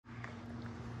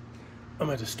I'm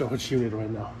at the storage unit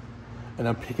right now, and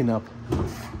I'm picking up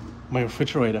my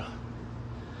refrigerator,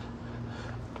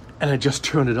 and I just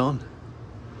turned it on.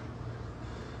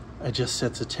 I just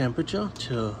set the temperature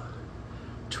to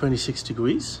 26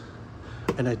 degrees,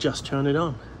 and I just turned it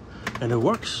on, and it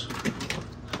works.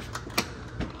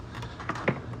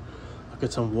 I'll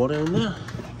get some water in there.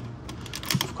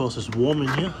 Of course, it's warm in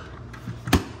here.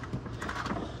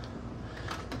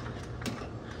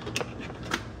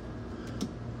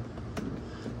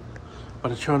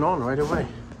 But it turned on right away.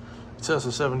 It says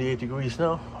it's 78 degrees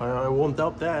now. I warmed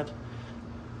up that.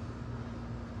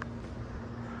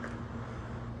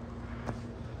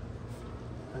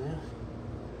 And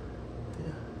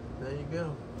yeah, there you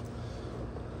go.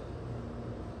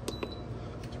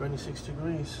 26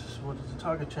 degrees is what the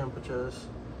target temperature is.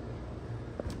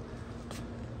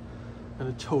 And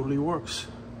it totally works.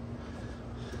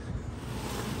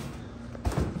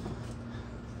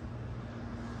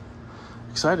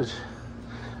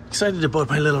 Excited about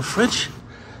my little fridge.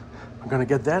 I'm gonna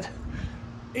get that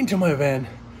into my van.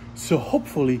 So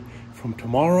hopefully from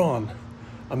tomorrow on,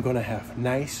 I'm gonna have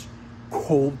nice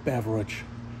cold beverage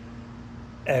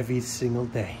every single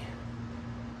day.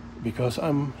 Because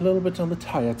I'm a little bit on the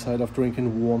tired side of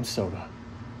drinking warm soda.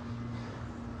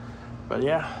 But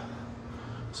yeah,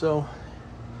 so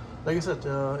like I said,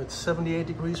 it's 78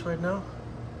 degrees right now.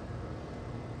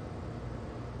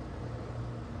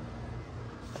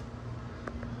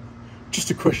 Just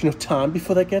a question of time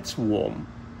before that gets warm.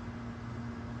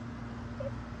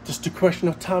 Just a question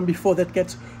of time before that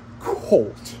gets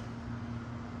cold.